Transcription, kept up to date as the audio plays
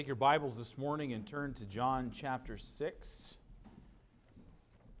Take your Bibles this morning and turn to John chapter 6.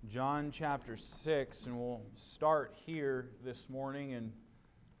 John chapter 6, and we'll start here this morning in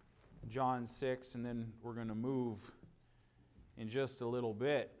John 6, and then we're going to move in just a little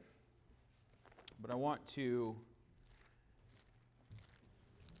bit. But I want to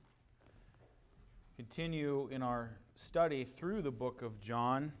continue in our study through the book of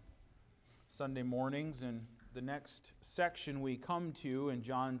John Sunday mornings, and the next section we come to in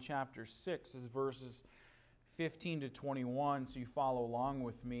John chapter 6 is verses 15 to 21, so you follow along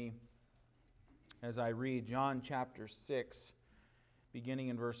with me as I read John chapter 6, beginning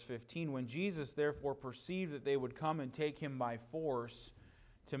in verse 15. When Jesus therefore perceived that they would come and take him by force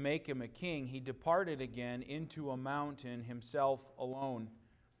to make him a king, he departed again into a mountain himself alone.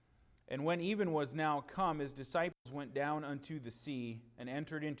 And when even was now come, his disciples went down unto the sea and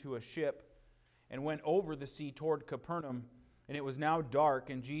entered into a ship and went over the sea toward Capernaum. And it was now dark,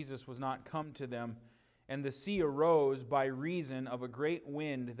 and Jesus was not come to them. And the sea arose by reason of a great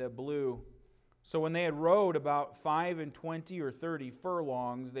wind that blew. So when they had rowed about 25 or 30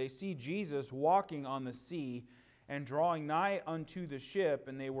 furlongs, they see Jesus walking on the sea, and drawing nigh unto the ship,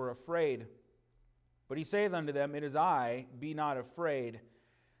 and they were afraid. But he saith unto them, It is I, be not afraid.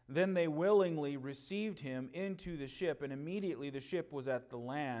 Then they willingly received him into the ship, and immediately the ship was at the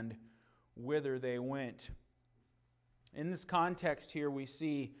land, whither they went. In this context here, we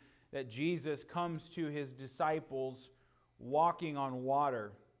see that Jesus comes to his disciples walking on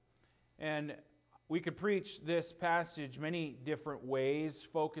water. And we could preach this passage many different ways,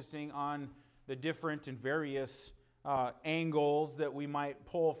 focusing on the different and various angles that we might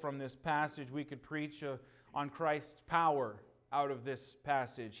pull from this passage. We could preach on Christ's power out of this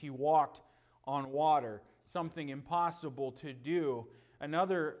passage. He walked on water, something impossible to do.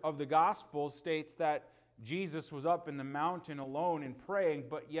 Another of the Gospels states that Jesus was up in the mountain alone and praying,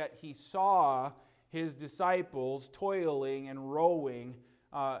 but yet he saw his disciples toiling and rowing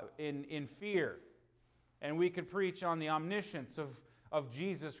in fear. And we could preach on the omniscience of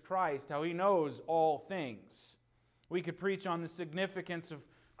Jesus Christ, how he knows all things. We could preach on the significance of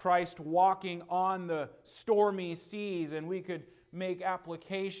Christ walking on the stormy seas, and we could make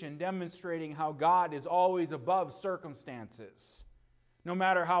application demonstrating how God is always above circumstances. No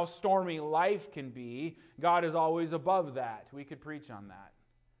matter how stormy life can be, God is always above that. We could preach on that.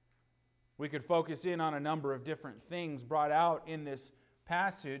 We could focus in on a number of different things brought out in this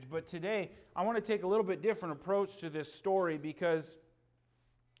passage, but today I want to take a little bit different approach to this story because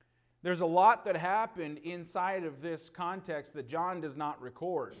there's a lot that happened inside of this context that John does not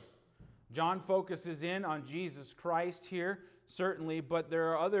record. John focuses in on Jesus Christ here, certainly, but there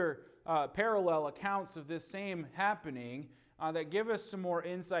are other parallel accounts of this same happening that give us some more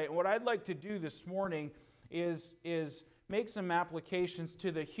insight. And what I'd like to do this morning is make some applications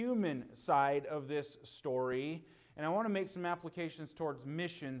to the human side of this story, and I want to make some applications towards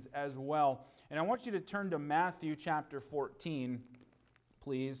missions as well. And I want you to turn to Matthew chapter 14,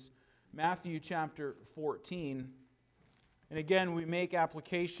 please. Matthew chapter 14. And again, we make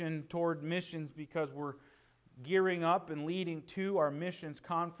application toward missions because we're gearing up and leading to our missions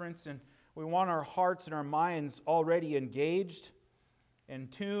conference, and we want our hearts and our minds already engaged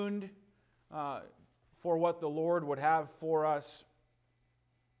and tuned for what the Lord would have for us.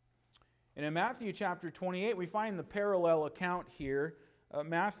 And in Matthew chapter 28, we find the parallel account here,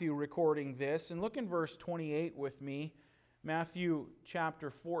 Matthew recording this. And look in verse 28 with me, Matthew chapter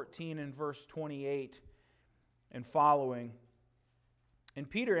 14 and verse 28 and following. And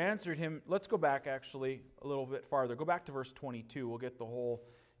Peter answered him, let's go back actually a little bit farther. Go back to verse 22, we'll get the whole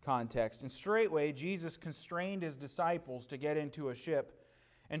context. And straightway Jesus constrained his disciples to get into a ship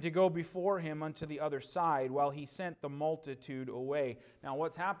and to go before him unto the other side while he sent the multitude away. Now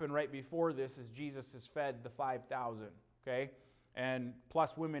what's happened right before this is Jesus has fed the 5,000, okay? And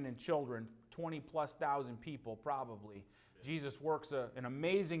plus women and children, 20+ thousand people probably. Jesus works an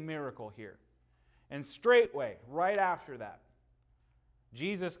amazing miracle here. And straightway, right after that,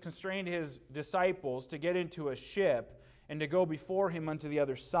 Jesus constrained his disciples to get into a ship and to go before him unto the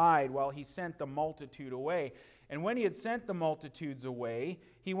other side while he sent the multitude away. And when he had sent the multitudes away,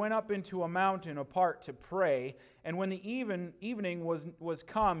 he went up into a mountain apart to pray. And when the evening was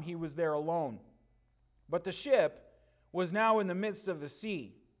come, he was there alone. But the ship was now in the midst of the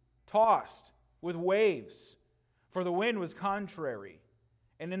sea, tossed with waves, for the wind was contrary.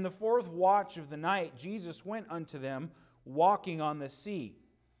 And in the fourth watch of the night, Jesus went unto them, walking on the sea.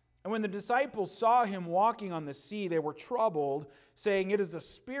 And when the disciples saw him walking on the sea, they were troubled, saying, It is a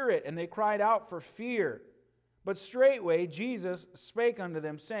spirit, and they cried out for fear. But straightway Jesus spake unto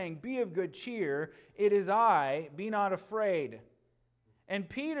them, saying, Be of good cheer, it is I, be not afraid. And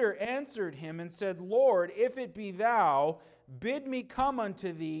Peter answered him and said, Lord, if it be thou, bid me come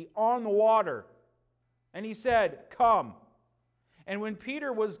unto thee on the water. And he said, Come. And when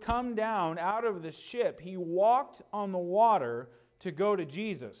Peter was come down out of the ship, he walked on the water to go to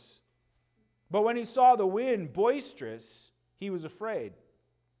Jesus. But when he saw the wind boisterous, he was afraid.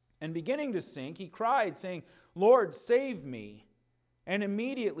 And beginning to sink, he cried, saying, Lord, save me. And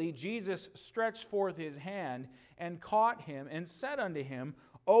immediately Jesus stretched forth his hand and caught him and said unto him,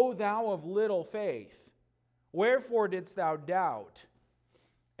 O thou of little faith, wherefore didst thou doubt?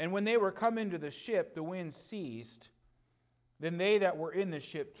 And when they were come into the ship, the wind ceased. Then they that were in the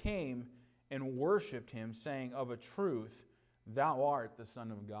ship came and worshipped him, saying, Of a truth, thou art the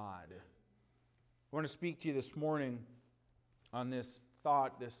Son of God. I want to speak to you this morning on this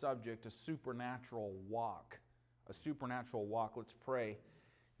thought, this subject, a supernatural walk. A supernatural walk. Let's pray,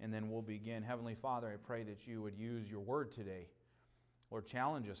 and then we'll begin. Heavenly Father, I pray that you would use your word today. Lord,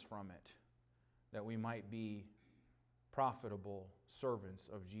 challenge us from it, that we might be profitable servants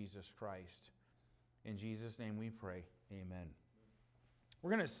of Jesus Christ. In Jesus' name we pray. Amen.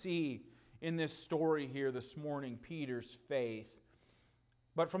 We're going to see in this story here this morning Peter's faith,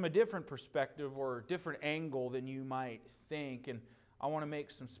 but from a different perspective or different angle than you might think. And I want to make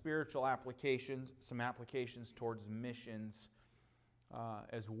some spiritual applications, some applications towards missions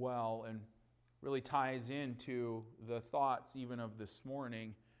as well, and really ties into the thoughts even of this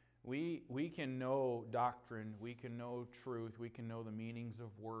morning. We can know doctrine, we can know truth, we can know the meanings of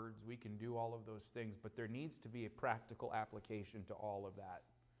words, we can do all of those things, but there needs to be a practical application to all of that.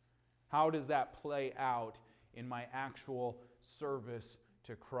 How does that play out in my actual service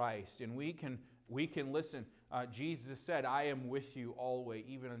to Christ? And we can listen. Jesus said, I am with you always,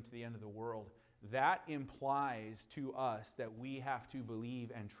 even unto the end of the world. That implies to us that we have to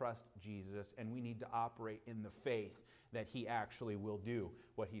believe and trust Jesus, and we need to operate in the faith that he actually will do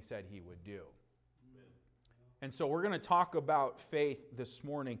what he said he would do. Amen. And so we're going to talk about faith this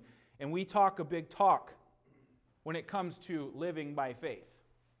morning, and we talk a big talk when it comes to living by faith.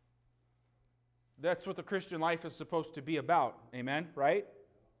 That's what the Christian life is supposed to be about. Amen? Right?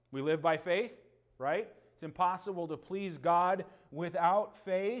 We live by faith, right? It's impossible to please God without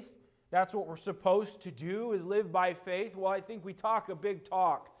faith. That's what we're supposed to do, is live by faith. Well, I think we talk a big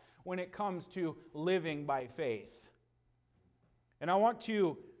talk when it comes to living by faith. And I want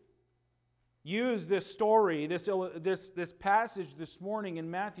to use this story, this passage this morning in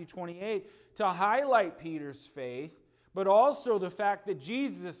Matthew 28 to highlight Peter's faith, but also the fact that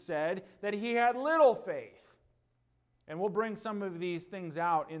Jesus said that he had little faith. And we'll bring some of these things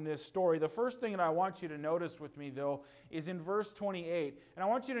out in this story. The first thing that I want you to notice with me, though, is in verse 28. And I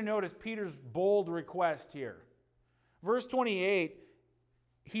want you to notice Peter's bold request here. Verse 28,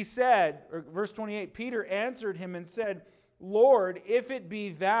 verse 28, Peter answered him and said, Lord, if it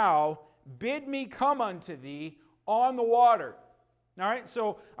be thou, bid me come unto thee on the water. All right,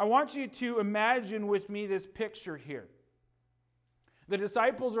 so I want you to imagine with me this picture here. The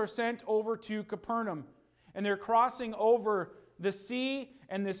disciples are sent over to Capernaum, and they're crossing over the sea,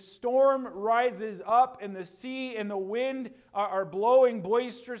 and the storm rises up, and the sea and the wind are blowing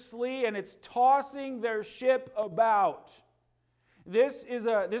boisterously, and it's tossing their ship about. This is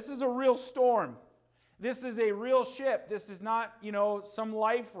a real storm. This is a real ship. This is not, some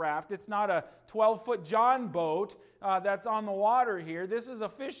life raft. It's not a 12-foot John boat that's on the water here. This is a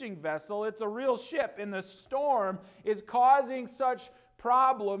fishing vessel. It's a real ship, and the storm is causing such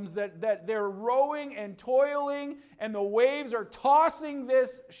problems that they're rowing and toiling, and the waves are tossing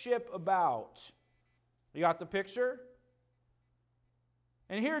this ship about. You got the picture?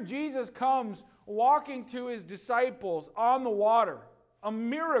 And here Jesus comes walking to his disciples on the water. A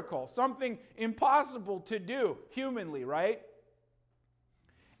miracle, something impossible to do humanly, right?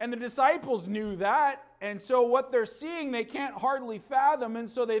 And the disciples knew that, and so what they're seeing they can't hardly fathom, and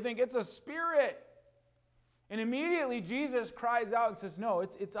so they think it's a spirit. And immediately Jesus cries out and says, no,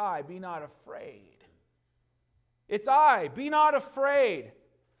 it's I, be not afraid. It's I, be not afraid.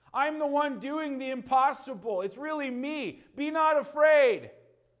 I'm the one doing the impossible. It's really me. Be not afraid.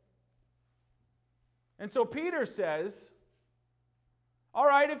 And so Peter says, all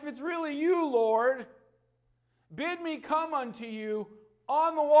right, if it's really you, Lord, bid me come unto you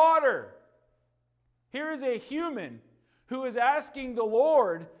on the water. Here is a human who is asking the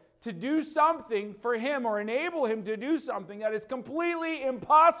Lord to do something for him or enable him to do something that is completely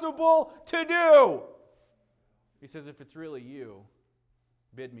impossible to do. He says, if it's really you,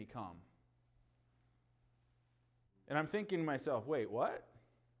 bid me come. And I'm thinking to myself, wait, what?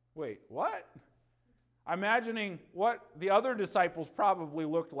 I'm imagining what the other disciples probably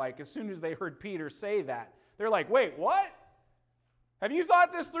looked like as soon as they heard Peter say that. They're like, wait, what? Have you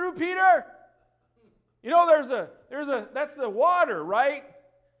thought this through, Peter? You know, that's the water, right?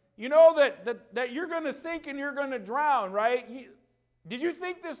 You know that you're going to sink and you're going to drown, right? Did you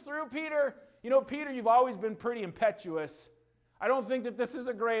think this through, Peter? You know, Peter, you've always been pretty impetuous. I don't think that this is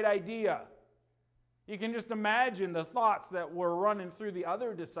a great idea. You can just imagine the thoughts that were running through the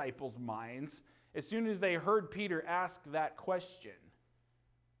other disciples' minds as soon as they heard Peter ask that question.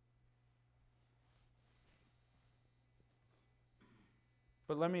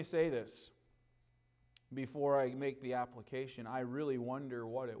 But let me say this before I make the application. I really wonder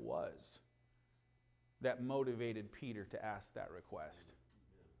what it was that motivated Peter to ask that request.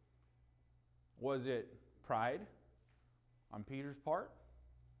 Was it pride on Peter's part?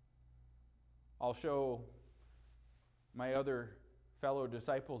 I'll show my other fellow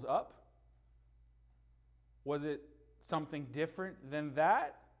disciples up. Was it something different than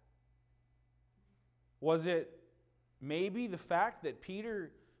that? Was it maybe the fact that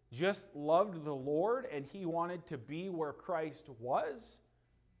Peter just loved the Lord and he wanted to be where Christ was?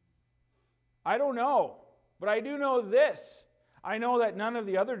 I don't know, but I do know this. I know that none of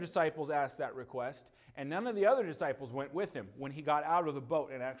the other disciples asked that request, and none of the other disciples went with him when he got out of the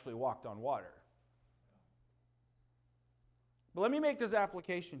boat and actually walked on water. But let me make this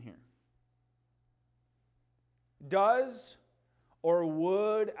application here. Does or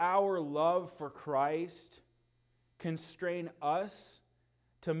would our love for Christ constrain us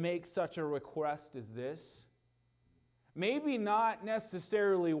to make such a request as this? Maybe not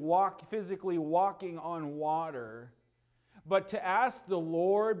necessarily physically walking on water, but to ask the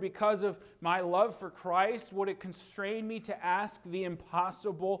Lord, because of my love for Christ, would it constrain me to ask the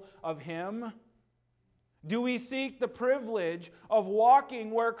impossible of Him? Do we seek the privilege of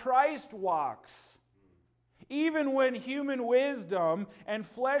walking where Christ walks? Even when human wisdom and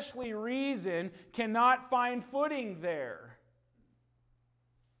fleshly reason cannot find footing there.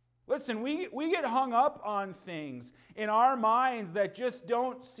 Listen, we get hung up on things in our minds that just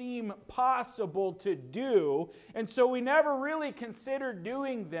don't seem possible to do, and so we never really consider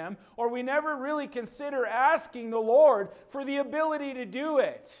doing them, or we never really consider asking the Lord for the ability to do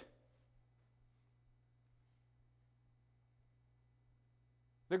it.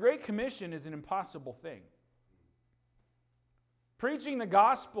 The Great Commission is an impossible thing. Preaching the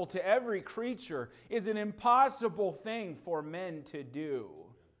gospel to every creature is an impossible thing for men to do.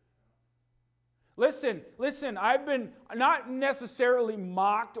 Listen, I've been not necessarily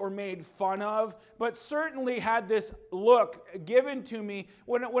mocked or made fun of, but certainly had this look given to me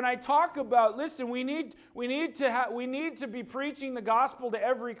when I talk about, listen, we need to be preaching the gospel to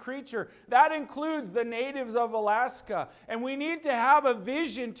every creature. That includes the natives of Alaska, and we need to have a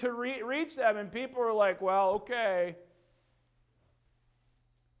vision to reach them. And people are like, well, okay.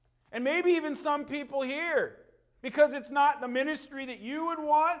 And maybe even some people here, because it's not the ministry that you would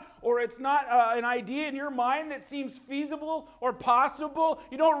want, or it's not an idea in your mind that seems feasible or possible.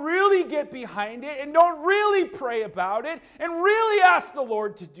 You don't really get behind it and don't really pray about it and really ask the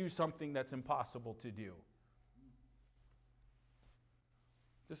Lord to do something that's impossible to do.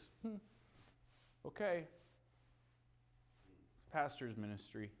 Just, okay. Pastor's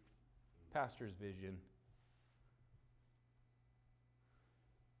ministry, pastor's vision.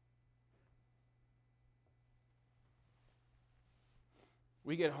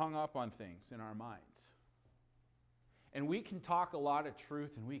 We get hung up on things in our minds. And we can talk a lot of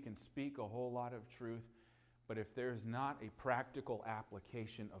truth and we can speak a whole lot of truth, but if there's not a practical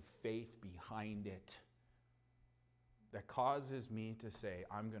application of faith behind it that causes me to say,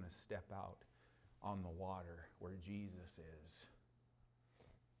 I'm going to step out on the water where Jesus is,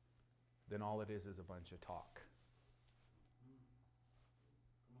 then all it is a bunch of talk.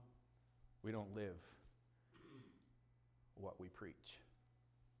 We don't live what we preach.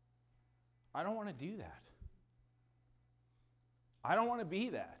 I don't want to do that. I don't want to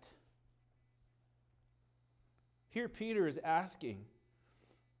be that. Here Peter is asking,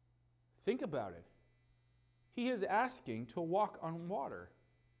 think about it. He is asking to walk on water,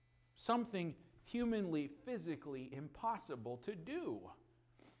 something humanly, physically impossible to do.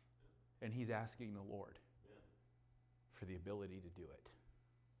 And he's asking the Lord for the ability to do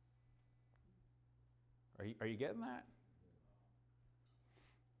it. Are you getting that?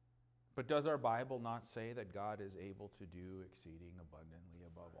 But does our Bible not say that God is able to do exceeding abundantly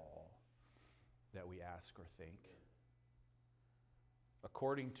above all that we ask or think?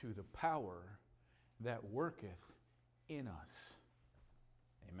 According to the power that worketh in us.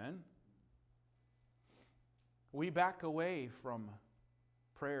 Amen? We back away from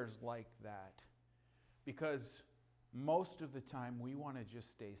prayers like that because most of the time we want to just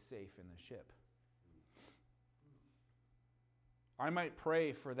stay safe in the ship. I might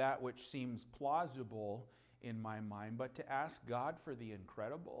pray for that which seems plausible in my mind, but to ask God for the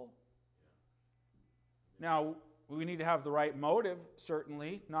incredible? Now, we need to have the right motive,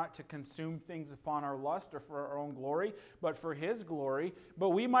 certainly, not to consume things upon our lust or for our own glory, but for His glory. But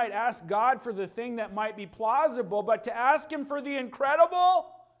we might ask God for the thing that might be plausible, but to ask Him for the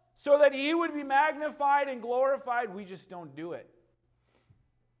incredible so that He would be magnified and glorified, we just don't do it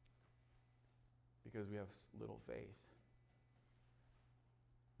because we have little faith.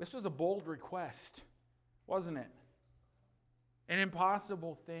 This was a bold request, wasn't it? An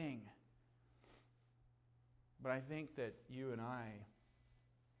impossible thing. But I think that you and I,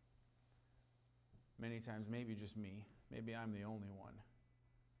 many times, maybe just me, maybe I'm the only one,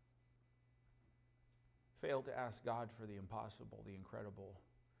 fail to ask God for the impossible, the incredible,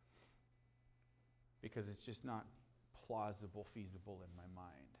 because it's just not plausible, feasible in my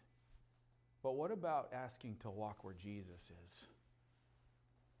mind. But what about asking to walk where Jesus is?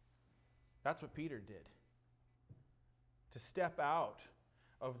 That's what Peter did. To step out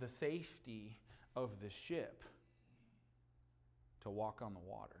of the safety of the ship to walk on the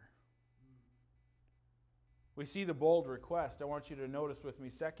water. We see the bold request. I want you to notice with me,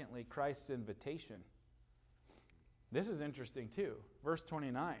 secondly, Christ's invitation. This is interesting too. Verse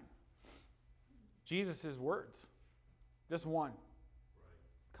 29. Jesus' words. Just one.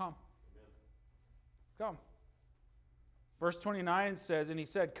 Come. Come. Verse 29 says, and he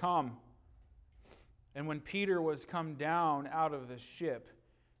said, come. And when Peter was come down out of the ship,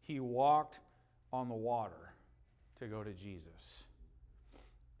 he walked on the water to go to Jesus.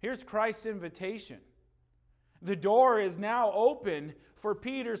 Here's Christ's invitation. The door is now open for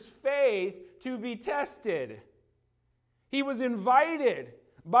Peter's faith to be tested. He was invited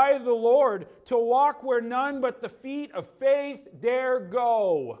by the Lord to walk where none but the feet of faith dare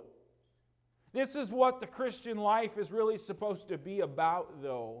go. This is what the Christian life is really supposed to be about,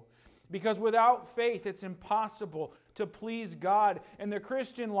 though. Because without faith, it's impossible to please God. And the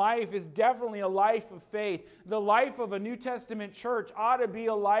Christian life is definitely a life of faith. The life of a New Testament church ought to be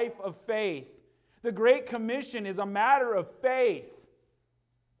a life of faith. The Great Commission is a matter of faith.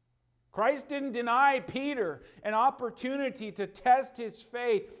 Christ didn't deny Peter an opportunity to test his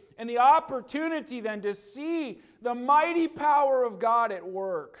faith and the opportunity then to see the mighty power of God at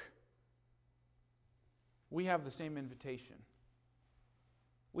work. We have the same invitation.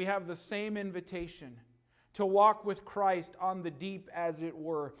 We have the same invitation to walk with Christ on the deep, as it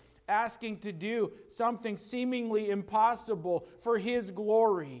were, asking to do something seemingly impossible for His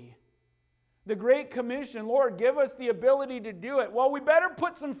glory. The Great Commission, Lord, give us the ability to do it. Well, we better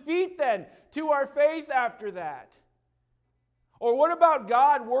put some feet then to our faith after that. Or what about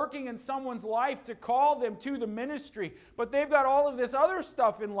God working in someone's life to call them to the ministry, but they've got all of this other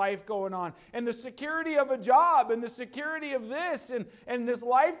stuff in life going on, and the security of a job, and the security of this, and this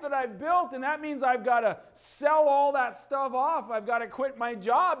life that I've built, and that means I've got to sell all that stuff off. I've got to quit my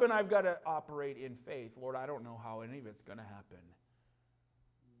job, and I've got to operate in faith. Lord, I don't know how any of it's going to happen.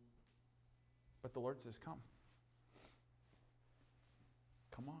 But the Lord says, come.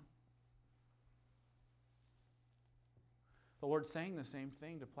 Come on. The Lord's saying the same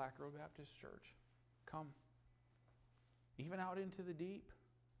thing to Platte Grove Baptist Church. Come. Even out into the deep,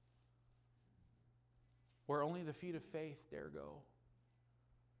 where only the feet of faith dare go.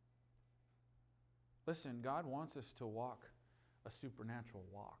 Listen, God wants us to walk a supernatural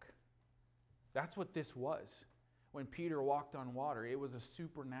walk. That's what this was. When Peter walked on water, it was a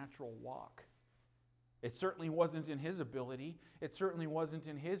supernatural walk. It certainly wasn't in his ability. It certainly wasn't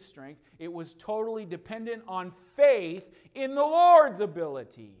in his strength. It was totally dependent on faith in the Lord's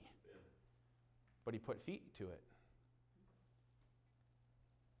ability. But he put feet to it.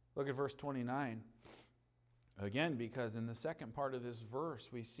 Look at verse 29. Again, because in the second part of this verse,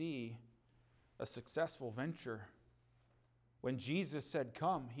 we see a successful venture. When Jesus said,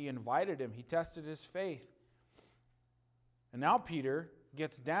 come, he invited him. He tested his faith. And now Peter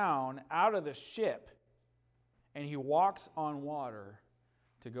gets down out of the ship and he walks on water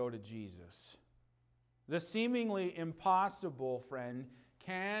to go to Jesus. The seemingly impossible, friend,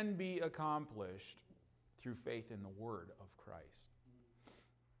 can be accomplished through faith in the Word of Christ.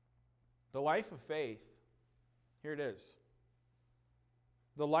 The life of faith, here it is.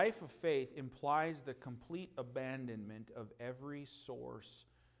 The life of faith implies the complete abandonment of every source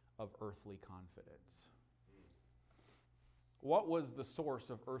of earthly confidence. What was the source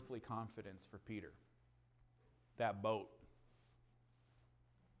of earthly confidence for Peter? That boat.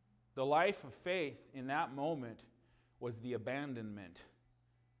 The life of faith in that moment was the abandonment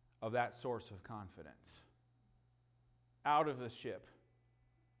of that source of confidence. Out of the ship.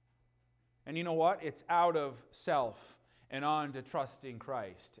 And you know what? It's out of self and on to trusting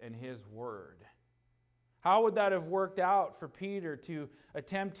Christ and His Word. How would that have worked out for Peter to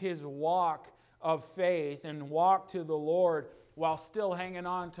attempt his walk of faith and walk to the Lord while still hanging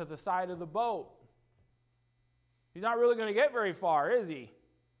on to the side of the boat? He's not really going to get very far, is he?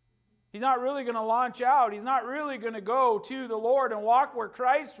 He's not really going to launch out. He's not really going to go to the Lord and walk where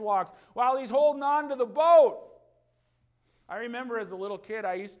Christ walks while he's holding on to the boat. I remember as a little kid,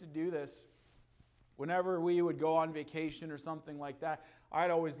 I used to do this. Whenever we would go on vacation or something like that,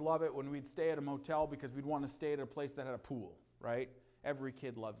 I'd always love it when we'd stay at a motel because we'd want to stay at a place that had a pool, right? Every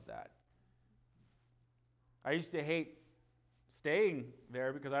kid loves that. I used to hate staying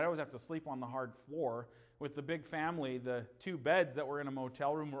there because I'd always have to sleep on the hard floor. With the big family, the 2 beds that were in a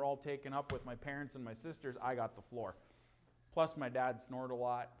motel room were all taken up with my parents and my sisters. I got the floor. Plus, my dad snored a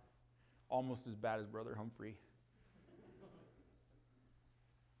lot, almost as bad as Brother Humphrey.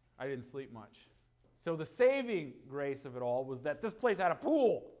 I didn't sleep much. So the saving grace of it all was that this place had a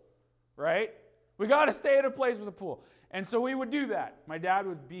pool, right? We got to stay at a place with a pool. And so we would do that. My dad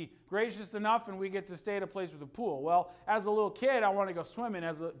would be gracious enough and we get to stay at a place with a pool. Well, as a little kid, I wanted to go swimming.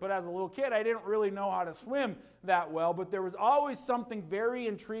 But as a little kid, I didn't really know how to swim that well. But there was always something very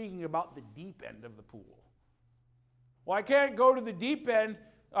intriguing about the deep end of the pool. Well, I can't go to the deep end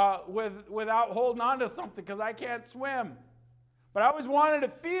without holding on to something because I can't swim. But I always wanted to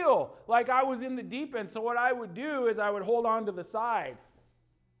feel like I was in the deep end. So what I would do is I would hold on to the side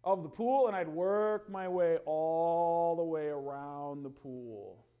of the pool and I'd work my way all the way around the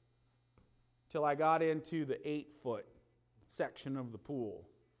pool till I got into the 8-foot section of the pool.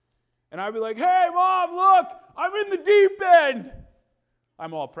 And I'd be like, "Hey, Mom, look, I'm in the deep end."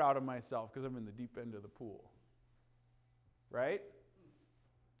 I'm all proud of myself because I'm in the deep end of the pool. Right?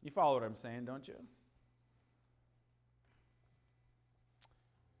 You follow what I'm saying, don't you?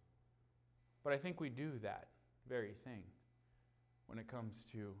 But I think we do that very thing when it comes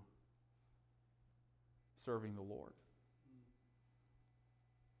to serving the Lord.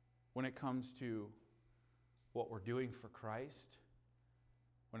 When it comes to what we're doing for Christ,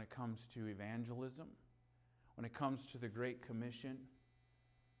 when it comes to evangelism, when it comes to the Great Commission,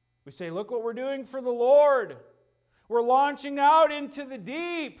 we say, "Look what we're doing for the Lord. We're launching out into the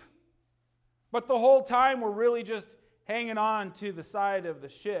deep." But the whole time we're really just hanging on to the side of the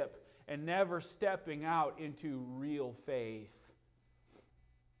ship and never stepping out into real faith,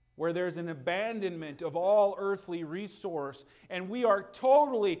 where there's an abandonment of all earthly resource, and we are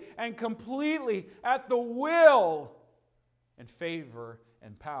totally and completely at the will and favor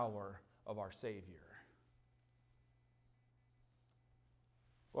and power of our Savior.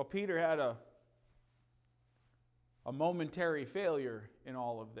 Well, Peter had a momentary failure in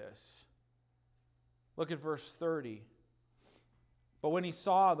all of this. Look at verse 30. But when he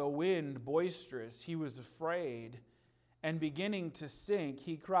saw the wind boisterous, he was afraid, and beginning to sink,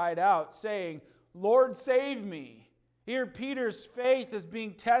 he cried out, saying, "Lord, save me." Here Peter's faith is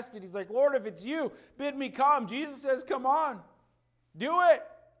being tested. He's like, "Lord, if it's you, bid me come." Jesus says, "Come on, do it."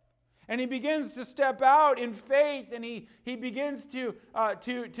 And he begins to step out in faith, and he begins to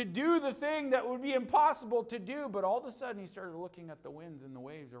do the thing that would be impossible to do. But all of a sudden, he started looking at the winds and the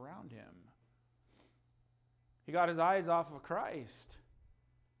waves around him. He got his eyes off of Christ.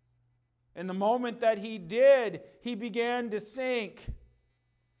 And the moment that he did, he began to sink.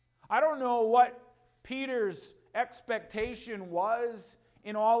 I don't know what Peter's expectation was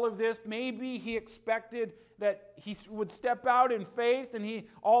in all of this. Maybe he expected that he would step out in faith and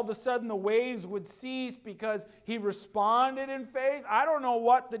all of a sudden the waves would cease because he responded in faith. I don't know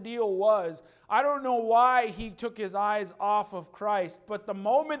what the deal was. I don't know why he took his eyes off of Christ. But the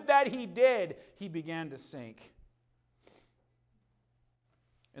moment that he did, he began to sink.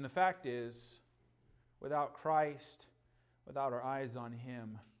 And the fact is, without Christ, without our eyes on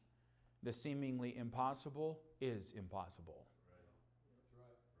Him, the seemingly impossible is impossible.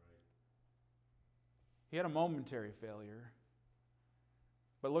 He had a momentary failure.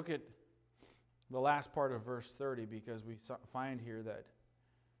 But look at the last part of verse 30, because we find here that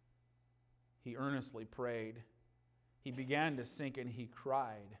he earnestly prayed. He began to sink and he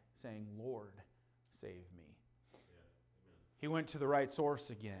cried, saying, "Lord, save me." He went to the right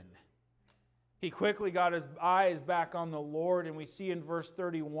source again. He quickly got his eyes back on the Lord, and we see in verse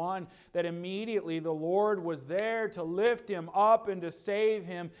 31 that immediately the Lord was there to lift him up and to save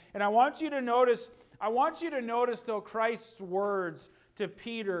him. And I want you to notice though Christ's words to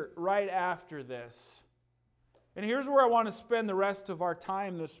Peter right after this. And here's where I want to spend the rest of our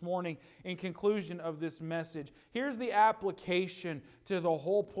time this morning in conclusion of this message. Here's the application to the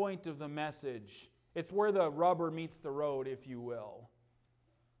whole point of the message. It's where the rubber meets the road, if you will.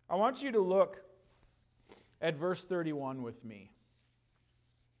 I want you to look at verse 31 with me.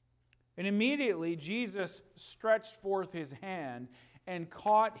 And immediately Jesus stretched forth his hand and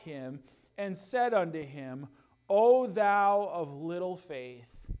caught him and said unto him, O thou of little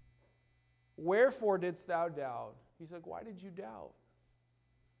faith, wherefore didst thou doubt? He's like, why did you doubt?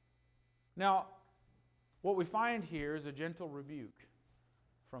 Now, what we find here is a gentle rebuke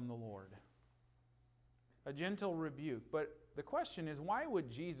from the Lord. A gentle rebuke. But the question is, why would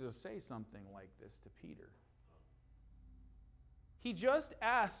Jesus say something like this to Peter? He just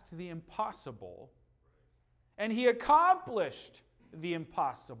asked the impossible, and he accomplished the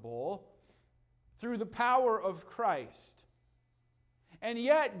impossible through the power of Christ. And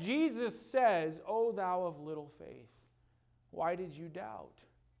yet Jesus says, O thou of little faith, why did you doubt?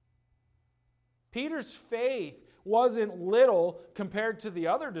 Peter's faith wasn't little compared to the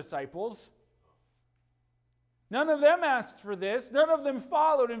other disciples. None of them asked for this. None of them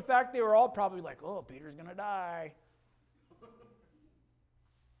followed. In fact, they were all probably like, oh, Peter's going to die.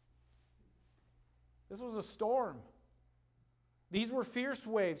 This was a storm. These were fierce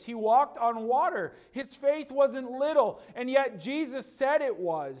waves. He walked on water. His faith wasn't little, and yet Jesus said it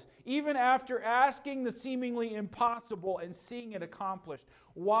was, even after asking the seemingly impossible and seeing it accomplished.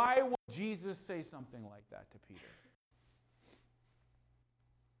 Why would Jesus say something like that to Peter?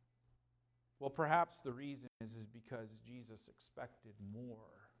 Well, perhaps the reason is because Jesus expected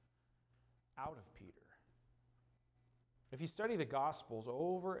more out of Peter. If you study the Gospels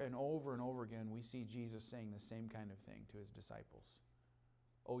over and over and over again, we see Jesus saying the same kind of thing to his disciples.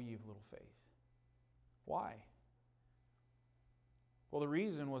 O ye of little faith. Why? Well, the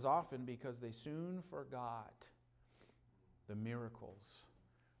reason was often because they soon forgot the miracles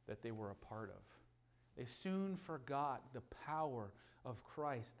that they were a part of. They soon forgot the power of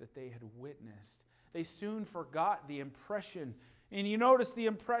Christ that they had witnessed. They soon forgot the impression. And you notice the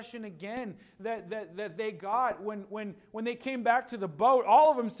impression again that they got when they came back to the boat. All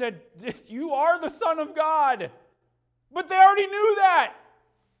of them said, you are the Son of God. But they already knew that.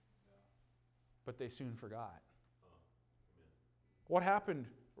 But they soon forgot. What happened?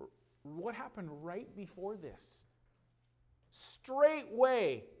 What happened right before this?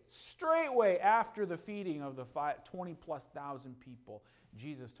 Straightway after the feeding of the 20,000+ people,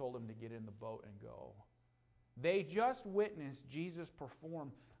 Jesus told them to get in the boat and go. They just witnessed Jesus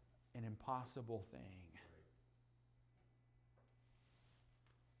perform an impossible thing.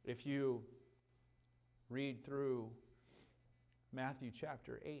 If you read through Matthew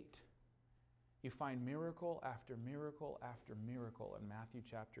chapter 8, you find miracle after miracle after miracle in Matthew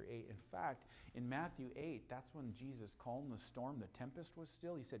chapter 8. In fact, in Matthew 8, that's when Jesus calmed the storm. The tempest was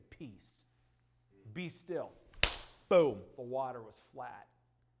still. He said, peace, be still. Boom, the water was flat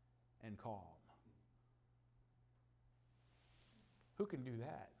and calm. Who can do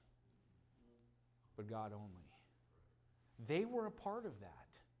that? But God only. They were a part of that.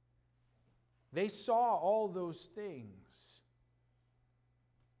 They saw all those things.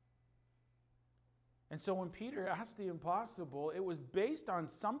 And so when Peter asked the impossible, it was based on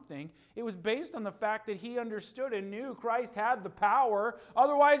something. It was based on the fact that he understood and knew Christ had the power.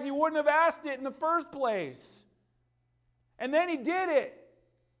 Otherwise, he wouldn't have asked it in the first place. And then he did it.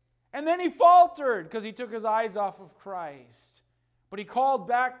 And then he faltered because he took his eyes off of Christ. But he called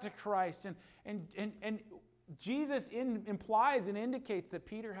back to Christ. And Jesus implies and indicates that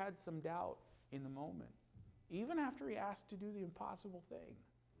Peter had some doubt in the moment, even after he asked to do the impossible thing.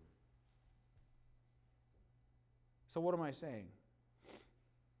 So what am I saying?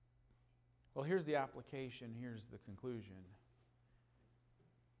 Well, here's the application. Here's the conclusion.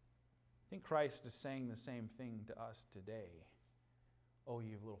 I think Christ is saying the same thing to us today. Oh,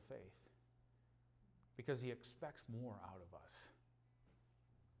 ye of little faith. Because he expects more out of us.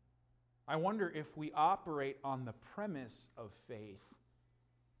 I wonder if we operate on the premise of faith,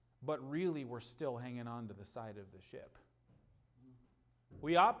 but really we're still hanging on to the side of the ship.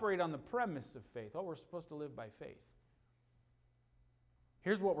 We operate on the premise of faith. Oh, we're supposed to live by faith.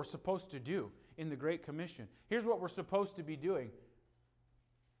 Here's what we're supposed to do in the Great Commission. Here's what we're supposed to be doing.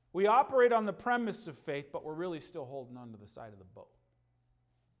 We operate on the premise of faith, but we're really still holding on to the side of the boat.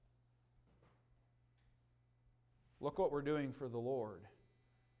 Look what we're doing for the Lord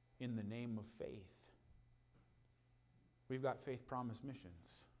in the name of faith. We've got Faith Promise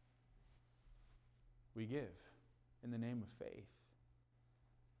Missions. We give in the name of faith.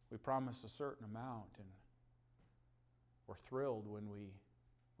 We promise a certain amount, and we're thrilled when we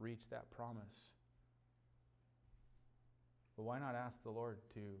reach that promise. But why not ask the Lord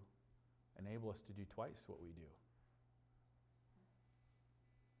to enable us to do twice what we do?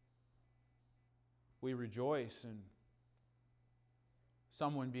 We rejoice in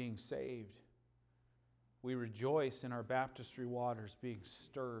someone being saved. We rejoice in our baptistry waters being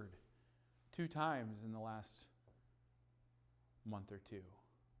stirred 2 times in the last month or 2.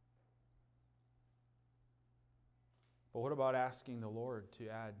 But what about asking the Lord to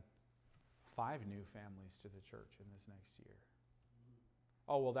add 5 new families to the church in this next year?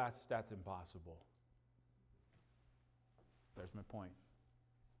 Oh, well, that's impossible. There's my point.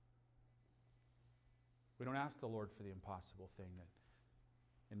 We don't ask the Lord for the impossible thing that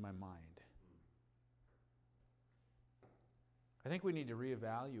in my mind. I think we need to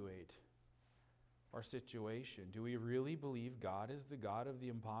reevaluate our situation. Do we really believe God is the God of the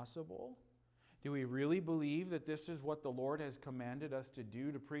impossible? Do we really believe that this is what the Lord has commanded us to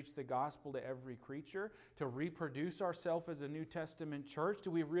do, to preach the gospel to every creature, to reproduce ourselves as a New Testament church?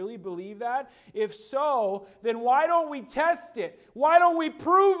 Do we really believe that? If so, then why don't we test it? Why don't we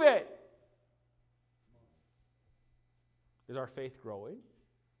prove it? Is our faith growing?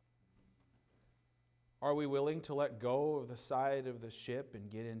 Are we willing to let go of the side of the ship and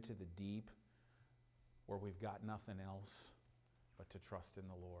get into the deep where we've got nothing else but to trust in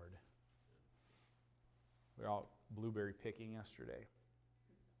the Lord? We were out blueberry picking yesterday.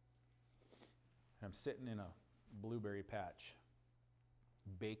 And I'm sitting in a blueberry patch,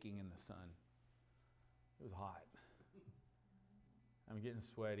 baking in the sun. It was hot. I'm getting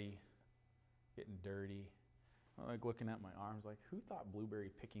sweaty, getting dirty. I'm like looking at my arms like, who thought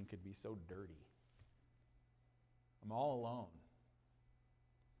blueberry picking could be so dirty? I'm all alone.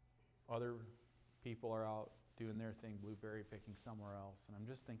 Other people are out doing their thing, blueberry picking somewhere else. And I'm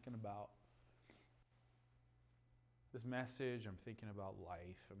just thinking about this message. I'm thinking about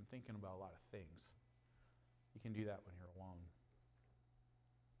life. I'm thinking about a lot of things. You can do that when you're alone.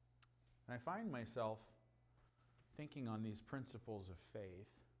 And I find myself thinking on these principles of faith.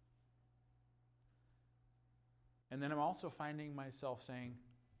 And then I'm also finding myself saying,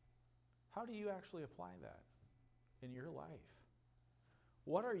 how do you actually apply that in your life?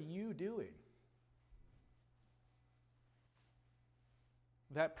 What are you doing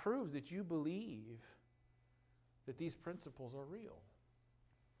that proves that you believe that these principles are real?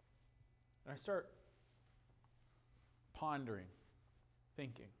 And I start pondering,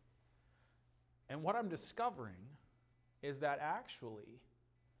 thinking. And what I'm discovering is that actually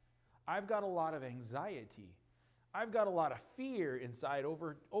I've got a lot of anxiety. I've got a lot of fear inside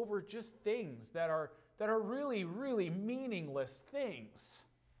over just things that are really, really meaningless things.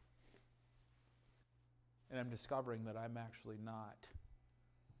 And I'm discovering that I'm actually not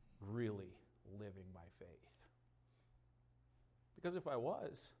really living by faith. Because if I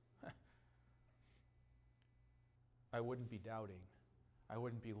was, I wouldn't be doubting. I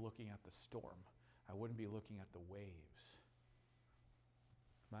wouldn't be looking at the storm. I wouldn't be looking at the waves.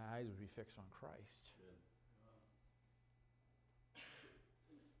 My eyes would be fixed on Christ.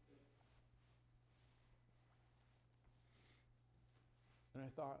 And I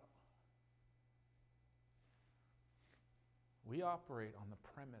thought, we operate on the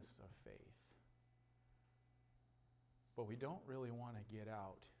premise of faith, but we don't really want to get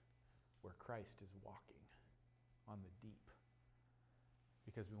out where Christ is walking on the deep,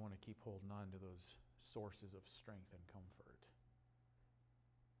 because we want to keep holding on to those sources of strength and comfort.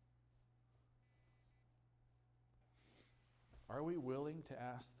 Are we willing to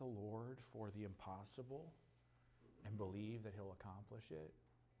ask the Lord for the impossible and believe that He'll accomplish it?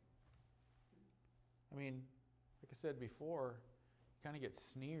 I mean, like I said before, you kind of get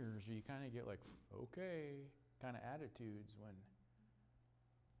sneers, or you kind of get like, okay, kind of attitudes when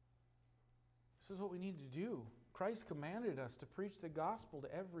this is what we need to do. Christ commanded us to preach the gospel to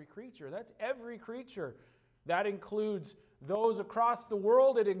every creature. That's every creature. That includes those across the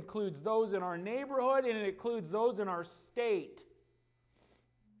world, it includes those in our neighborhood, and it includes those in our state.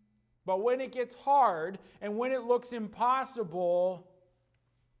 But when it gets hard and when it looks impossible,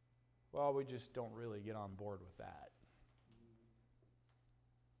 well, we just don't really get on board with that.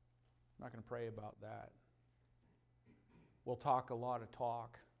 I'm not going to pray about that. We'll talk a lot of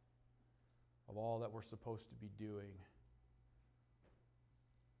talk of all that we're supposed to be doing.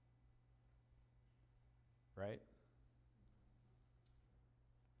 Right?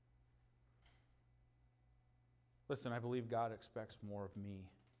 Listen, I believe God expects more of me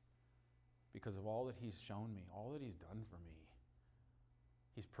because of all that He's shown me, all that He's done for me.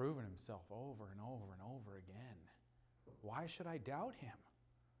 He's proven Himself over and over and over again. Why should I doubt Him?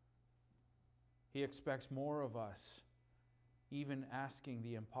 He expects more of us, even asking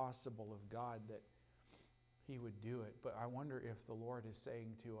the impossible of God that He would do it. But I wonder if the Lord is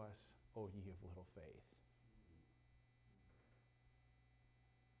saying to us, "O ye of little faith."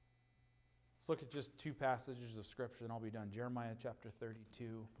 Let's look at just 2 passages of Scripture and I'll be done. Jeremiah chapter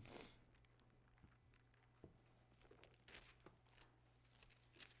 32.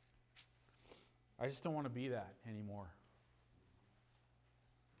 I just don't want to be that anymore.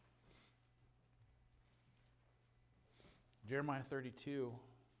 Jeremiah 32,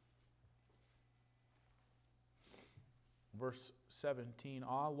 verse 17.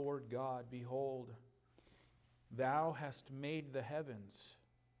 Ah, Lord God, behold, Thou hast made the heavens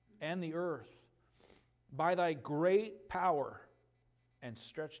and the earth by Thy great power and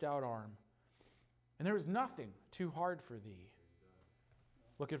stretched out arm, and there is nothing too hard for Thee.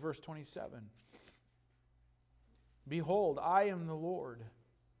 Look at verse 27. Behold, I am the Lord,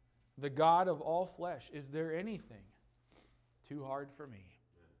 the God of all flesh. Is there anything too hard for me?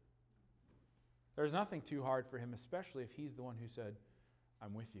 There's nothing too hard for Him, especially if He's the one who said,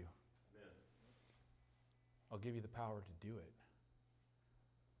 I'm with you. I'll give you the power to do it.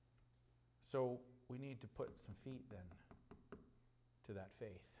 So we need to put some feet then to that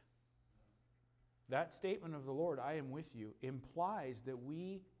faith. That statement of the Lord, I am with you, implies that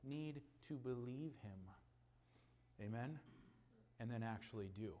we need to believe Him. Amen? And then actually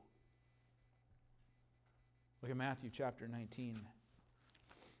do. Look at Matthew chapter 19.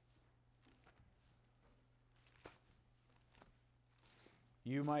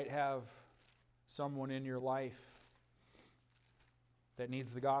 You might have someone in your life that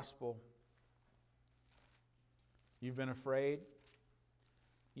needs the gospel. You've been afraid.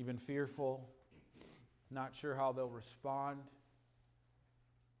 You've been fearful. Not sure how they'll respond.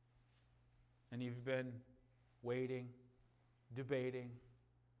 And you've been waiting, debating,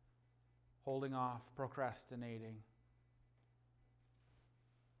 holding off, procrastinating.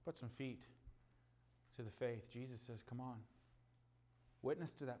 Put some feet to the faith. Jesus says, come on.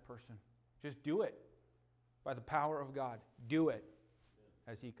 Witness to that person. Just do it by the power of God. Do it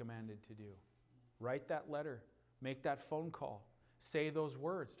as He commanded to do. Write that letter. Make that phone call. Say those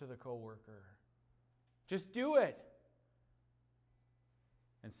words to the coworker. Just do it.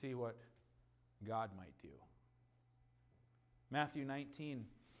 And see what God might do. Matthew 19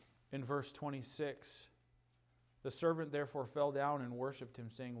 in verse 26. The servant therefore fell down and worshipped Him,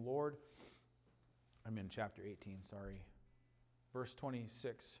 saying, Lord, I'm in chapter 18, sorry. Verse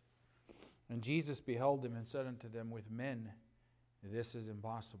 26. And Jesus beheld them and said unto them, with men this is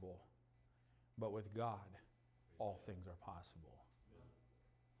impossible, but with God all things are possible.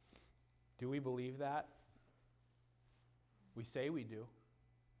 Do we believe that? We say we do.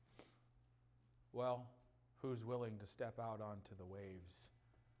 Well, who's willing to step out onto the waves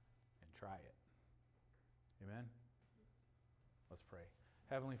and try it? Amen? Let's pray.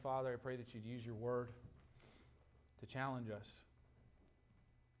 Heavenly Father, I pray that You'd use Your word to challenge us.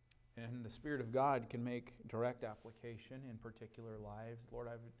 And the Spirit of God can make direct application in particular lives. Lord,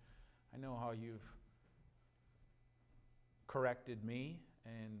 I know how You've corrected me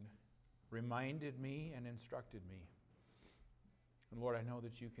and reminded me and instructed me. And Lord, I know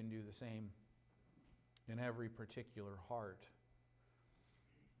that You can do the same in every particular heart.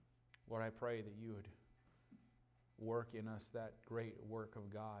 Lord, I pray that You would work in us that great work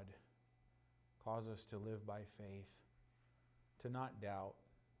of God. Cause us to live by faith, to not doubt,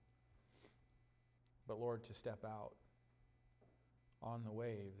 but Lord, to step out on the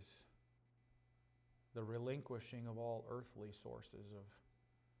waves, the relinquishing of all earthly sources of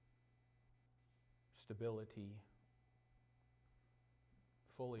stability,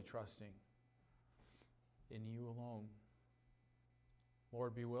 fully trusting in You alone.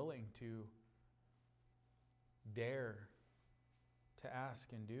 Lord, be willing to dare to ask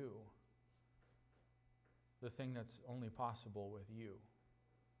and do the thing that's only possible with You.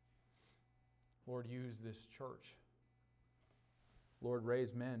 Lord, use this church. Lord,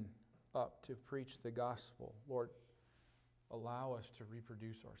 raise men up to preach the gospel. Lord, allow us to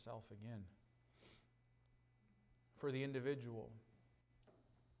reproduce ourselves again. For the individual,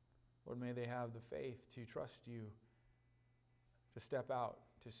 Lord, may they have the faith to trust You, to step out,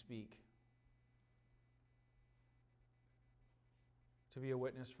 to speak, to be a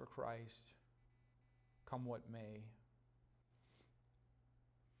witness for Christ, come what may.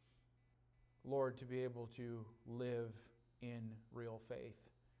 Lord, to be able to live in real faith,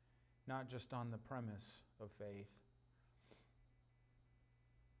 not just on the premise of faith.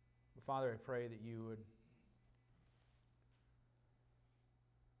 But Father, I pray that You would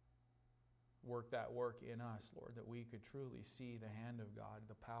work that work in us, Lord, that we could truly see the hand of God,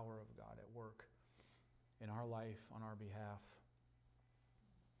 the power of God at work in our life, on our behalf,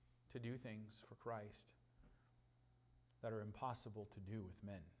 to do things for Christ that are impossible to do with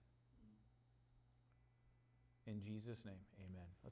men. In Jesus' name, amen.